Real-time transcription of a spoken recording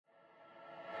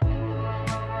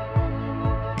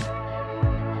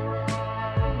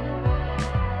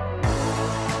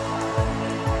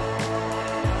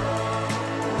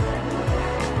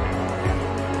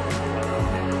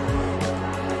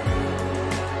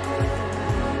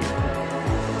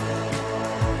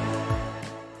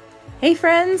Hey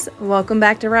friends, welcome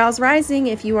back to Rouse Rising.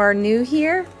 If you are new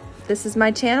here, this is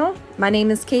my channel. My name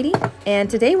is Katie, and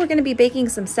today we're going to be baking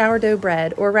some sourdough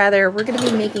bread, or rather, we're going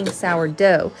to be making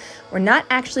sourdough. We're not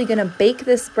actually going to bake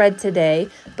this bread today,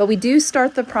 but we do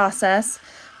start the process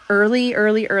early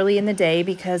in the day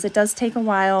because it does take a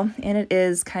while, and it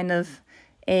is kind of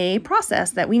a process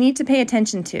that we need to pay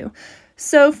attention to.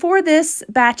 So for this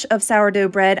batch of sourdough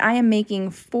bread, I am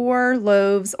making 4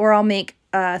 loaves, or I'll make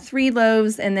 3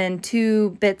 loaves and then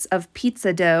 2 bits of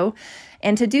pizza dough.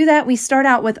 And to do that, we start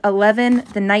out with 11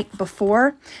 the night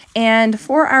before. And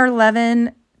for our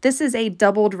 11, this is a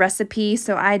doubled recipe.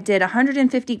 So I did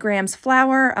 150 grams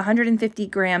flour, 150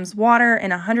 grams water,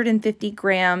 and 150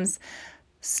 grams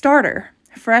starter,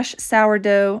 fresh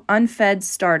sourdough, unfed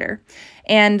starter.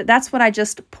 And that's what I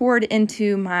just poured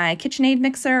into my KitchenAid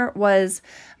mixer was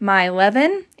my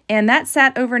leaven. And that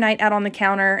sat overnight out on the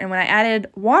counter. And when I added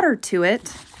water to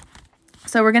it,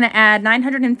 so we're going to add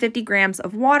 950 grams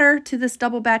of water to this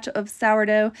double batch of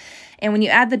sourdough. And when you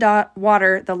add the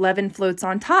water, the leaven floats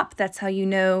on top. That's how you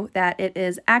know that it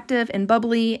is active and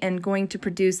bubbly and going to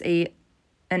produce an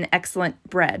excellent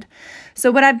bread. So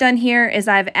what I've done here is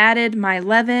I've added my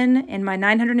leaven and my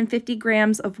 950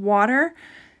 grams of water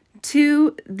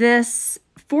to this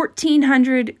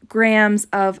 1,400 grams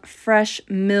of fresh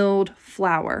milled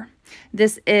flour.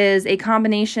 This is a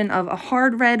combination of a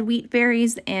hard red wheat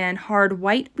berries and hard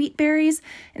white wheat berries.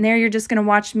 And there you're just going to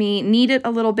watch me knead it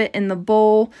a little bit in the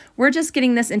bowl. We're just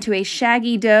getting this into a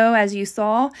shaggy dough, as you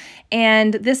saw.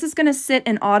 And this is going to sit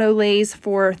in autolaze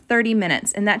for 30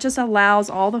 minutes. And that just allows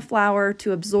all the flour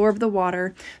to absorb the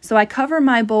water. So I cover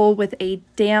my bowl with a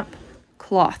damp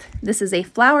cloth. This is a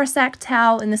flour sack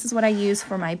towel, and this is what I use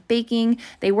for my baking.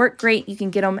 They work great. You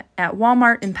can get them at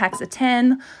Walmart in packs of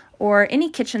 10 or any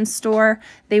kitchen store.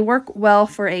 They work well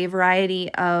for a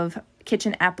variety of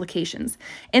kitchen applications.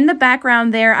 In the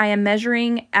background there, I am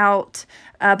measuring out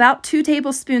about 2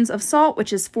 tablespoons of salt,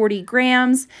 which is 40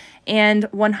 grams, and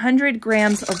 100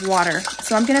 grams of water.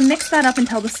 So I'm going to mix that up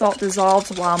until the salt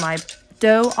dissolves while my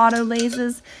dough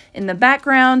autolazes in the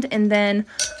background. And then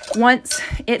once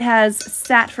it has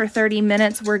sat for 30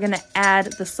 minutes, we're going to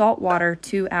add the salt water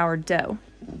to our dough.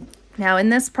 Now in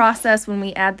this process, when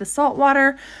we add the salt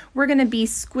water, we're going to be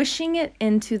squishing it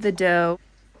into the dough.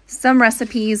 Some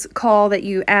recipes call that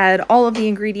you add all of the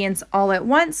ingredients all at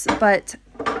once, but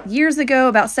years ago,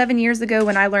 about 7 years ago,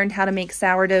 when I learned how to make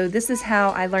sourdough, this is how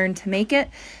I learned to make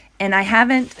it. And I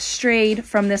haven't strayed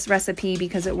from this recipe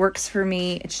because it works for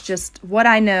me. It's just what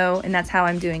I know, and that's how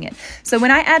I'm doing it. So when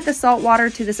I add the salt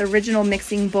water to this original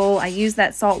mixing bowl, I use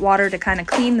that salt water to kind of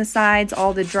clean the sides,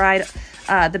 all the dried,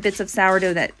 the bits of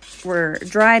sourdough that were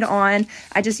dried on.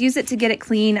 I just use it to get it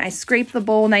clean. I scrape the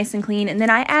bowl nice and clean, and then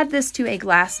I add this to a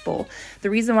glass bowl. The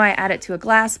reason why I add it to a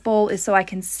glass bowl is so I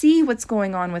can see what's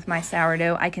going on with my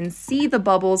sourdough. I can see the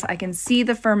bubbles. I can see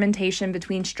the fermentation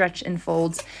between stretch and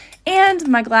folds. And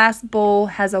my glass bowl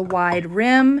has a wide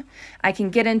rim. I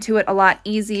can get into it a lot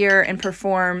easier and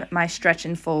perform my stretch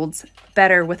and folds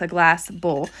better with a glass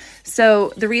bowl.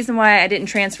 So the reason why I didn't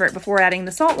transfer it before adding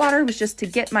the salt water was just to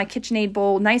get my KitchenAid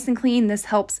bowl nice and clean. This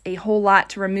helps a whole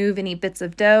lot to remove any bits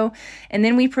of dough. And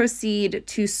then we proceed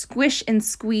to squish and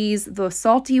squeeze the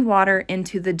salty water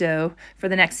into the dough for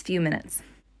the next few minutes.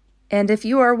 And if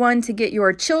you are one to get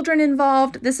your children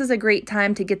involved, this is a great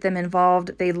time to get them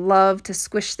involved. They love to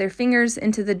squish their fingers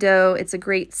into the dough. It's a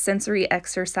great sensory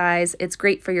exercise. It's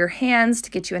great for your hands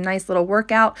to get you a nice little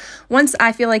workout. Once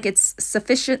I feel like it's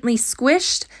sufficiently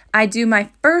squished, I do my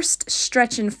first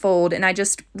stretch and fold, and I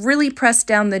just really press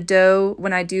down the dough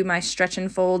when I do my stretch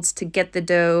and folds to get the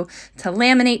dough to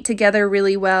laminate together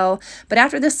really well. But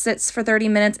after this sits for 30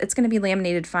 minutes, it's going to be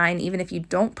laminated fine, even if you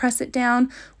don't press it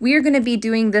down. We are going to be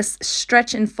doing this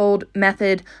stretch and fold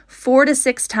method 4 to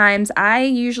 6 times. I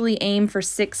usually aim for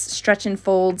 6 stretch and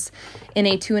folds in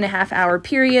a 2.5 hour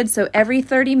period. So every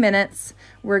 30 minutes,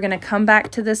 we're going to come back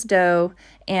to this dough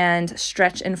and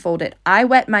stretch and fold it. I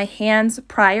wet my hands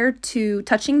prior to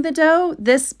touching the dough.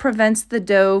 This prevents the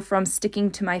dough from sticking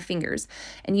to my fingers.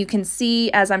 And you can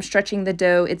see as I'm stretching the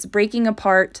dough, it's breaking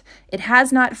apart. It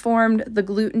has not formed the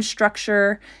gluten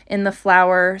structure in the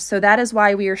flour. So that is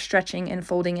why we are stretching and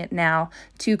folding it now,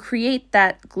 to create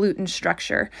that gluten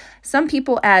structure. Some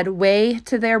people add whey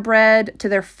to their bread, to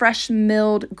their fresh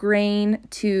milled grain,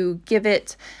 to give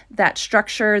it that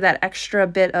structure, that extra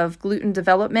bit of gluten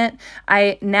development.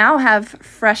 I now have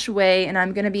fresh whey, and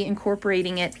I'm going to be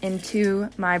incorporating it into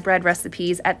my bread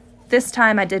recipes. At this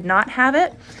time, I did not have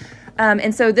it.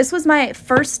 And so this was my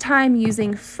first time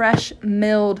using fresh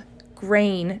milled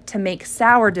grain to make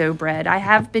sourdough bread. I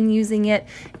have been using it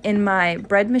in my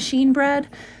bread machine bread,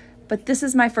 but this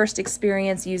is my first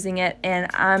experience using it, and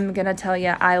I'm gonna tell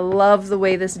you, I love the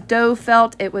way this dough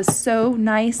felt. It was so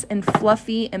nice and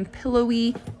fluffy and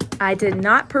pillowy. I did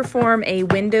not perform a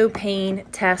window pane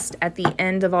test at the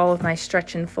end of all of my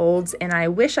stretch and folds, and I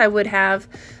wish I would have.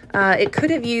 It could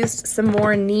have used some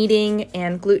more kneading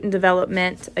and gluten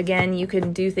development. Again, you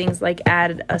can do things like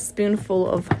add a spoonful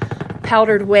of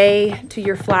powdered whey to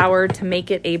your flour to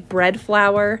make it a bread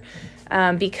flour.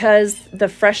 Because the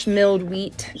fresh milled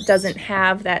wheat doesn't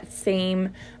have that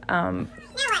same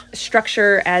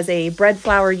structure as a bread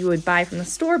flour you would buy from the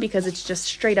store, because it's just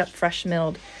straight up fresh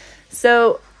milled.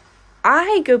 So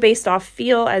I go based off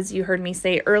feel, as you heard me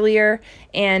say earlier,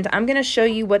 and I'm going to show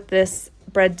you what this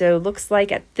bread dough looks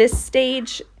like at this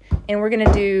stage, and we're going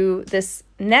to do this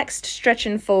next stretch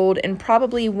and fold and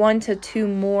probably 1 to 2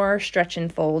 more stretch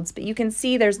and folds, but you can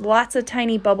see there's lots of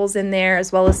tiny bubbles in there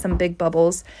as well as some big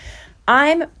bubbles.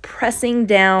 I'm pressing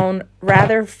down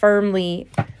rather firmly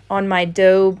on my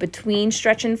dough between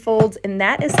stretch and folds, and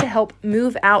that is to help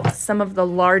move out some of the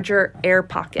larger air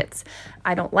pockets.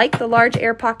 I don't like the large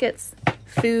air pockets.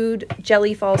 Food,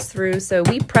 jelly falls through, so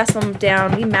we press them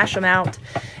down, we mash them out,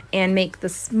 and make the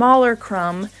smaller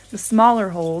crumb, the smaller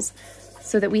holes,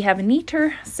 so that we have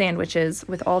neater sandwiches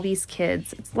with all these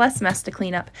kids. It's less mess to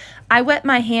clean up. I wet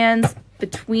my hands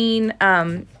between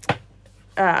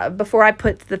before I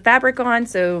put the fabric on,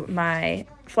 so my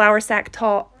flour sack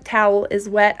towel is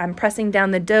wet. I'm pressing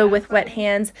down the dough with wet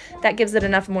hands. That gives it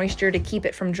enough moisture to keep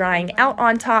it from drying out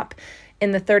on top in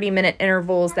the 30-minute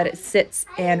intervals that it sits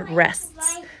and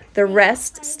rests. The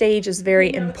rest stage is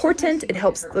very important. It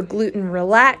helps the gluten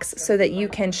relax so that you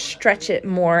can stretch it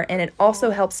more, and it also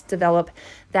helps develop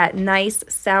that nice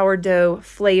sourdough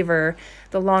flavor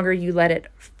the longer you let it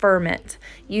ferment.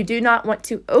 You do not want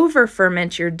to over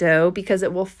ferment your dough because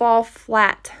it will fall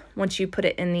flat once you put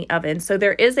it in the oven. So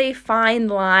there is a fine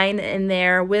line in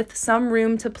there with some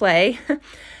room to play.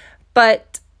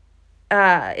 But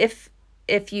if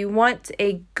you want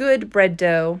a good bread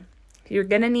dough, you're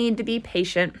going to need to be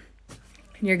patient.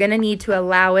 You're going to need to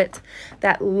allow it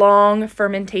that long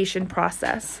fermentation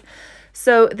process.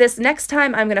 So this next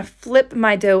time I'm going to flip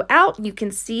my dough out. You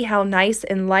can see how nice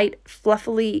and light,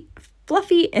 fluffy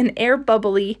and air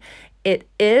bubbly it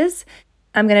is.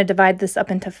 I'm going to divide this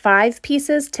up into 5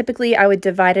 pieces. Typically, I would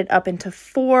divide it up into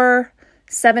 4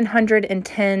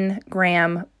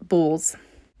 710-gram bowls.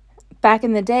 Back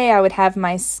in the day, I would have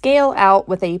my scale out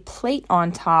with a plate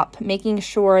on top, making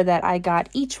sure that I got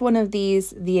each one of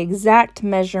these the exact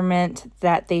measurement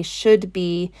that they should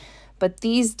be. But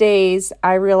these days,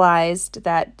 I realized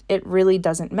that it really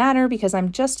doesn't matter because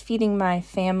I'm just feeding my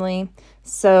family,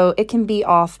 so it can be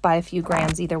off by a few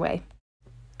grams either way.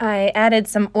 I added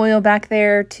some oil back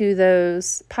there to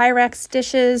those Pyrex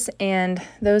dishes, and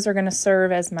those are going to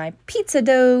serve as my pizza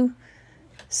dough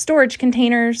storage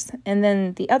containers, and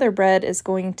then the other bread is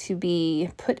going to be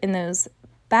put in those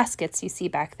baskets you see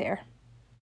back there.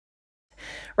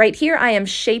 Right here, I am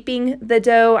shaping the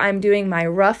dough. I'm doing my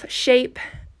rough shape.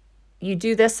 You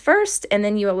do this first, and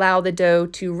then you allow the dough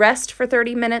to rest for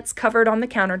 30 minutes covered on the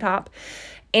countertop.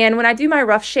 And when I do my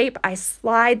rough shape, I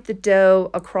slide the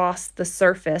dough across the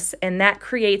surface, and that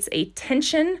creates a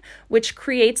tension, which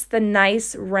creates the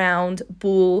nice round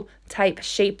boule type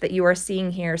shape that you are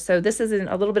seeing here. So this is in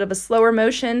a little bit of a slower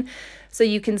motion. So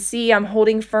you can see I'm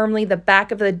holding firmly the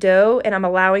back of the dough, and I'm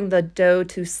allowing the dough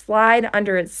to slide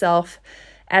under itself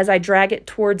as I drag it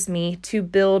towards me to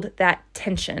build that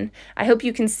tension. I hope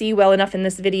you can see well enough in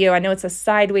this video. I know it's a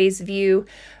sideways view,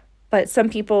 but some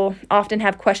people often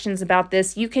have questions about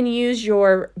this. You can use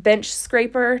your bench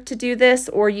scraper to do this,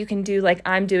 or you can do like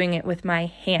I'm doing it with my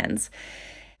hands.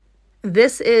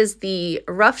 This is the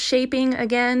rough shaping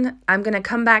again. I'm gonna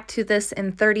come back to this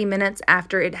in 30 minutes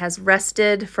after it has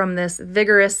rested from this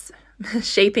vigorous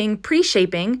shaping,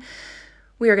 pre-shaping.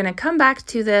 We are gonna come back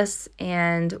to this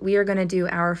and we are gonna do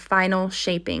our final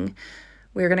shaping.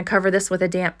 We're going to cover this with a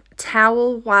damp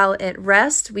towel while it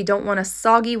rests. We don't want a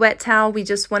soggy wet towel. We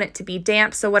just want it to be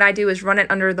damp. So what I do is run it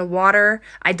under the water.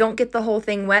 I don't get the whole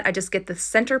thing wet. I just get the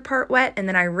center part wet, and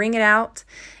then I wring it out,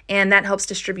 and that helps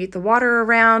distribute the water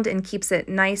around and keeps it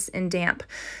nice and damp.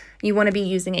 You want to be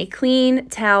using a clean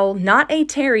towel, not a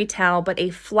terry towel, but a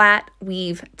flat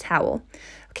weave towel.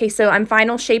 Okay, so I'm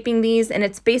final shaping these, and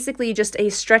it's basically just a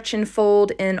stretch and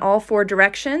fold in all 4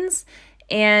 directions.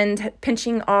 and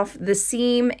pinching off the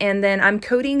seam, and then I'm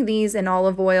coating these in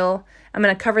olive oil. I'm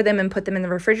going to cover them and put them in the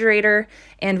refrigerator,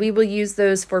 and we will use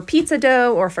those for pizza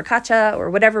dough or focaccia or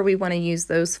whatever we want to use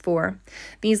those for.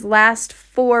 These last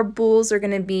 4 boules are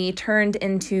going to be turned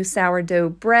into sourdough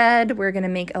bread. We're going to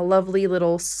make a lovely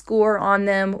little score on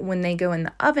them when they go in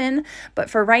the oven. But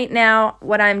for right now,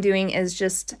 what I'm doing is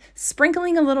just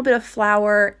sprinkling a little bit of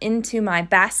flour into my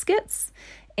baskets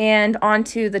and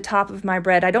onto the top of my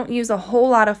bread. I don't use a whole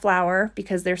lot of flour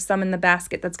because there's some in the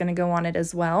basket that's going to go on it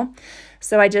as well.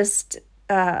 So I just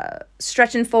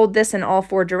stretch and fold this in all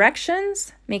 4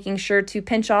 directions, making sure to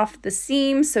pinch off the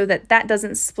seam so that that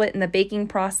doesn't split in the baking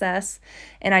process.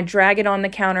 And I drag it on the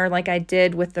counter like I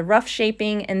did with the rough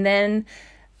shaping, and then,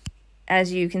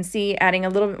 as you can see, adding a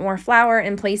little bit more flour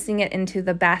and placing it into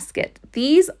the basket.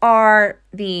 These are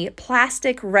the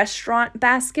plastic restaurant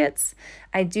baskets.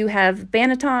 I do have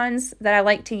bannetons that I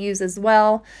like to use as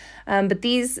well, but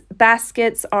these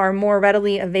baskets are more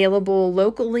readily available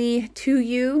locally to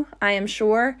you, I am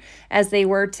sure, as they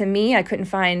were to me. I couldn't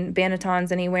find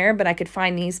bannetons anywhere, but I could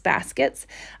find these baskets.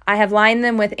 I have lined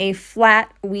them with a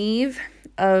flat weave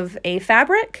of a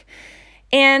fabric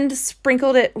and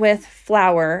sprinkled it with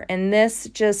flour, and this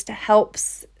just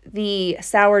helps the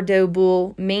sourdough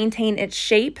boule maintain its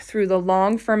shape through the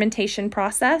long fermentation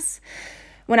process.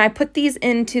 When I put these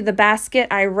into the basket,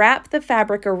 I wrap the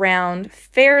fabric around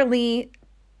fairly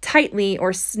tightly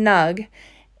or snug,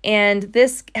 and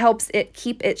this helps it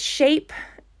keep its shape.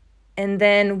 And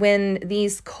then when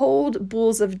these cold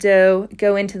boules of dough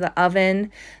go into the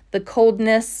oven, the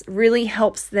coldness really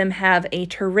helps them have a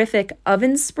terrific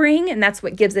oven spring, and that's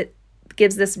what gives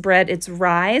this bread its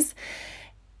rise.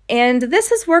 And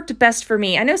this has worked best for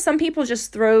me. I know some people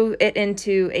just throw it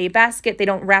into a basket. They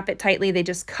don't wrap it tightly. They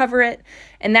just cover it,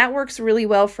 and that works really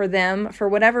well for them. For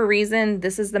whatever reason,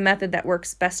 this is the method that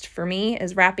works best for me,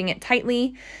 is wrapping it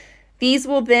tightly. These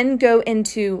will then go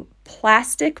into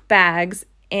plastic bags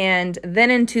and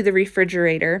then into the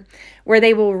refrigerator, where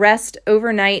they will rest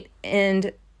overnight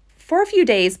and for a few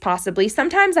days possibly.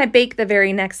 Sometimes I bake the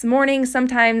very next morning.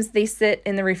 Sometimes they sit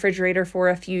in the refrigerator for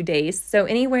a few days. So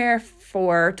anywhere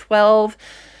for 12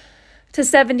 to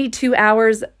 72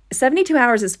 hours. 72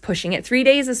 hours is pushing it. 3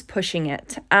 days is pushing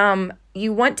it.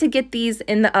 You want to get these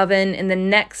in the oven in the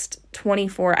next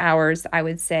 24 hours, I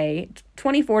would say.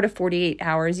 24 to 48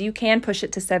 hours. You can push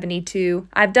it to 72.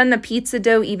 I've done the pizza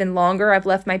dough even longer. I've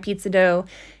left my pizza dough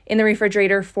in the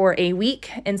refrigerator for a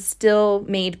week and still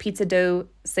made pizza dough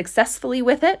successfully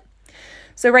with it.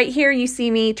 So right here you see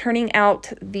me turning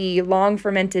out the long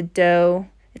fermented dough.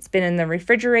 It's been in the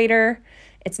refrigerator.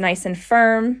 It's nice and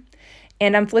firm.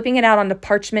 And I'm flipping it out onto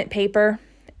parchment paper.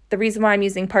 The reason why I'm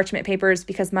using parchment paper is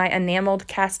because my enameled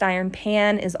cast iron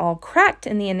pan is all cracked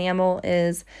and the enamel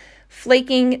is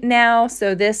flaking now.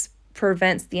 So this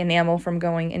prevents the enamel from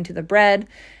going into the bread.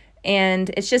 And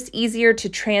it's just easier to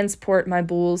transport my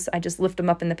boules. I just lift them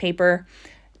up in the paper.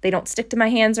 They don't stick to my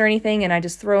hands or anything, and I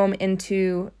just throw them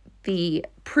into the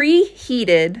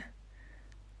preheated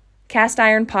cast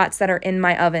iron pots that are in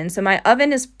my oven. So my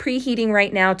oven is preheating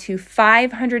right now to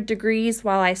 500 degrees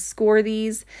while I score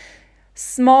these.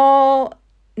 Small,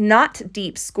 not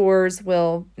deep scores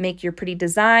will make your pretty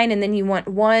design, and then you want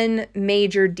one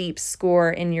major deep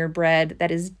score in your bread that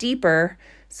is deeper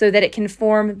so that it can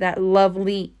form that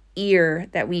lovely ear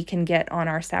that we can get on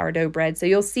our sourdough bread. So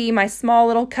you'll see my small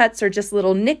little cuts are just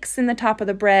little nicks in the top of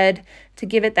the bread to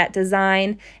give it that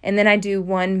design, and then I do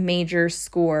one major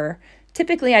score.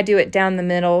 Typically I do it down the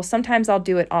middle. Sometimes I'll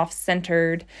do it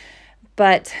off-centered,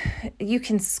 but you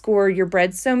can score your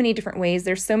bread so many different ways.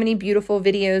 There's so many beautiful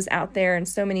videos out there and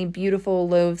so many beautiful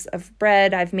loaves of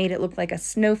bread. I've made it look like a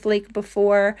snowflake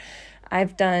before.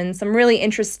 I've done some really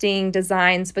interesting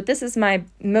designs, but this is my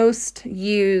most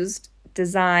used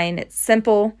design. It's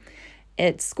simple.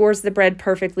 It scores the bread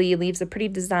perfectly, leaves a pretty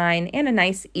design and a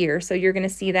nice ear. So you're going to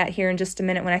see that here in just a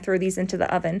minute when I throw these into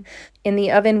the oven. In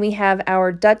the oven, we have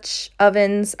our Dutch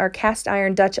ovens, our cast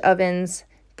iron Dutch ovens,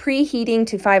 preheating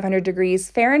to 500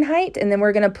 degrees Fahrenheit. And then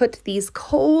we're going to put these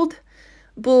cold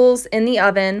boules in the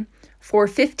oven for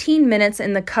 15 minutes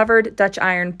in the covered Dutch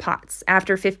iron pots.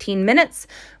 After 15 minutes,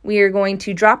 we are going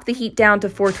to drop the heat down to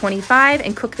 425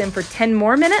 and cook them for 10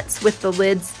 more minutes with the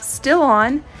lids still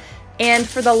on. And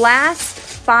for the last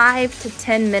 5 to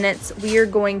 10 minutes, we are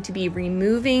going to be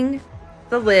removing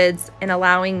the lids and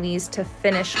allowing these to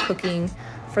finish cooking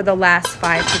for the last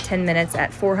 5 to 10 minutes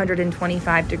at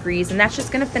 425 degrees. And that's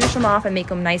just going to finish them off and make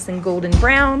them nice and golden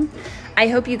brown. I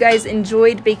hope you guys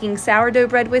enjoyed baking sourdough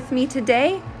bread with me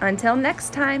today. Until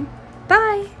next time,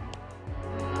 bye.